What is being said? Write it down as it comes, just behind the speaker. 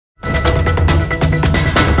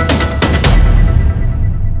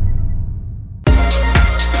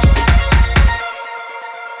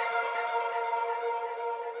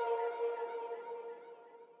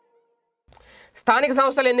స్థానిక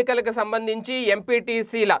సంస్థల ఎన్నికలకు సంబంధించి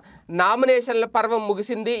ఎంపీటీసీల నామినేషన్ల పర్వం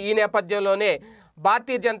ముగిసింది. ఈ నేపథ్యంలోనే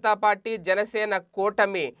భారతీయ జనతా పార్టీ జనసేన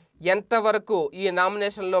కూటమి ఎంతవరకు ఈ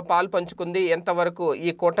నామినేషన్లో పాల్పంచుకుంది, ఎంతవరకు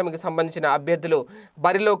ఈ కూటమికి సంబంధించిన అభ్యర్థులు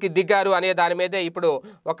బరిలోకి దిగారు అనే దాని మీదే ఇప్పుడు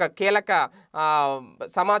ఒక కీలక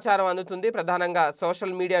సమాచారం అందుతుంది. ప్రధానంగా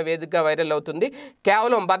సోషల్ మీడియా వేదికగా వైరల్ అవుతుంది.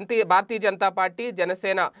 కేవలం భారతీయ జనతా పార్టీ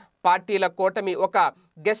జనసేన పార్టీల కూటమి ఒక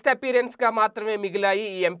గెస్ట్ అపీరెన్స్గా మాత్రమే మిగిలాయి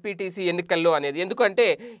ఈ ఎంపీటీసీ ఎన్నికల్లో అనేది. ఎందుకంటే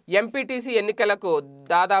ఎంపీటీసీ ఎన్నికలకు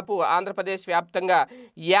దాదాపు ఆంధ్రప్రదేశ్ వ్యాప్తంగా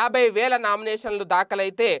 50,000 నామినేషన్లు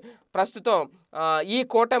దాఖలైతే ప్రస్తుతం ఈ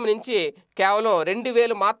కూటమి నుంచి కేవలం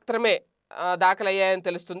 2,000 మాత్రమే దాఖలయ్యాయని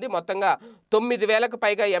తెలుస్తుంది. మొత్తంగా 9,000కు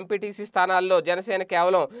పైగా ఎంపీటీసీ స్థానాల్లో జనసేన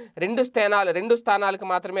కేవలం 2 స్థానాలకు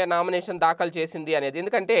మాత్రమే నామినేషన్ దాఖలు చేసింది అనేది.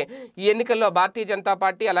 ఎందుకంటే ఈ ఎన్నికల్లో భారతీయ జనతా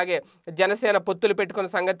పార్టీ అలాగే జనసేన పొత్తులు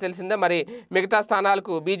పెట్టుకున్న సంగతి తెలిసిందే. మరి మిగతా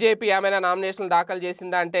స్థానాలకు బీజేపీ ఏమైనా నామినేషన్లు దాఖలు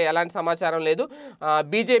చేసిందా అంటే ఎలాంటి సమాచారం లేదు.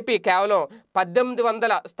 బీజేపీ కేవలం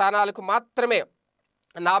 1,800 స్థానాలకు మాత్రమే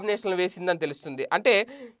నామినేషన్లు వేసిందని తెలుస్తుంది. అంటే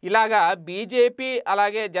ఇలాగా బీజేపీ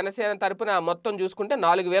అలాగే జనసేన తరపున మొత్తం చూసుకుంటే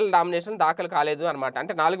 4,000 నామినేషన్ దాఖలు కాలేదు అనమాట.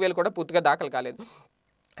 అంటే 4,000 కూడా పూర్తిగా దాఖలు కాలేదు.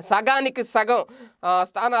 సగానికి సగం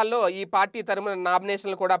స్థానాల్లో ఈ పార్టీ తరపున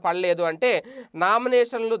నామినేషన్లు కూడా పడలేదు. అంటే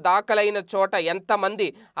నామినేషన్లు దాఖలైన చోట ఎంతమంది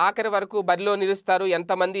ఆఖరి వరకు బరిలో నిలుస్తారు,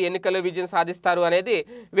 ఎంతమంది ఎన్నికల్లో విజయం సాధిస్తారు అనేది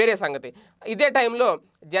వేరే సంగతి. ఇదే టైంలో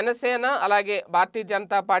జనసేన అలాగే భారతీయ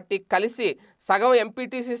జనతా పార్టీ కలిసి సగం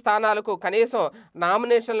ఎంపీటీసీ స్థానాలకు కనీసం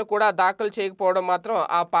నామినేషన్లు కూడా దాఖలు చేయకపోవడం మాత్రం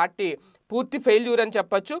ఆ పార్టీ పూర్తి ఫెయిల్యూర్ అని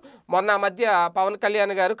చెప్పొచ్చు. మొన్న మధ్య పవన్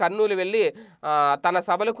కళ్యాణ్ గారు కర్నూలు వెళ్ళి తన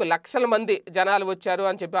సభలకు లక్షల మంది జనాలు వచ్చారు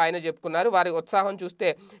అని చెప్పి ఆయన చెప్పుకున్నారు. వారి ఉత్సాహం చూస్తే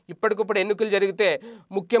ఇప్పటికిప్పుడు ఎన్నికలు జరిగితే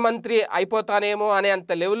ముఖ్యమంత్రి అయిపోతానేమో అనే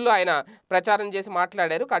అంత లెవెల్లో ఆయన ప్రచారం చేసి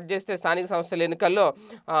మాట్లాడారు. కట్ చేస్తే స్థానిక సంస్థల ఎన్నికల్లో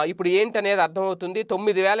ఇప్పుడు ఏంటనేది అర్థమవుతుంది.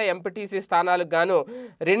 9,000 ఎంపీటీసీ స్థానాలకు గాను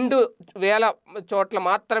 2,000 చోట్ల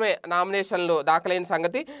మాత్రమే నామినేషన్లు దాఖలైన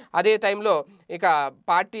సంగతి. అదే టైంలో ఇక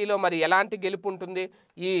పార్టీలో మరి ఎలాంటి గెలుపు ఉంటుంది,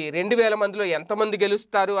 ఈ 2,000 మందిలో ఎంతమంది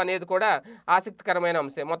గెలుస్తారు అనేది కూడా ఆసక్తికరమైన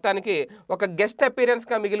అంశం. మొత్తానికి ఒక గెస్ట్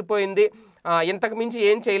అపీరెన్స్గా మిగిలిపోయింది. ఇంతకు మించి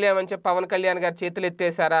ఏం చేయలేమని చెప్పి పవన్ కళ్యాణ్ గారు చేతులు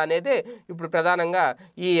ఎత్తేసారా అనేది ఇప్పుడు ప్రధానంగా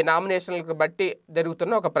ఈ నామినేషన్లకు బట్టి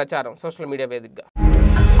జరుగుతున్న ఒక ప్రచారం సోషల్ మీడియా వేదికగా.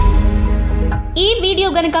 ఈ వీడియో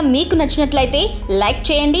గనుక మీకు నచ్చినట్లయితే లైక్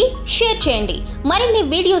చేయండి, షేర్ చేయండి. మరిన్ని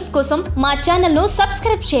వీడియోస్ కోసం మా ఛానల్ను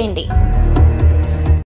సబ్స్క్రైబ్ చేయండి.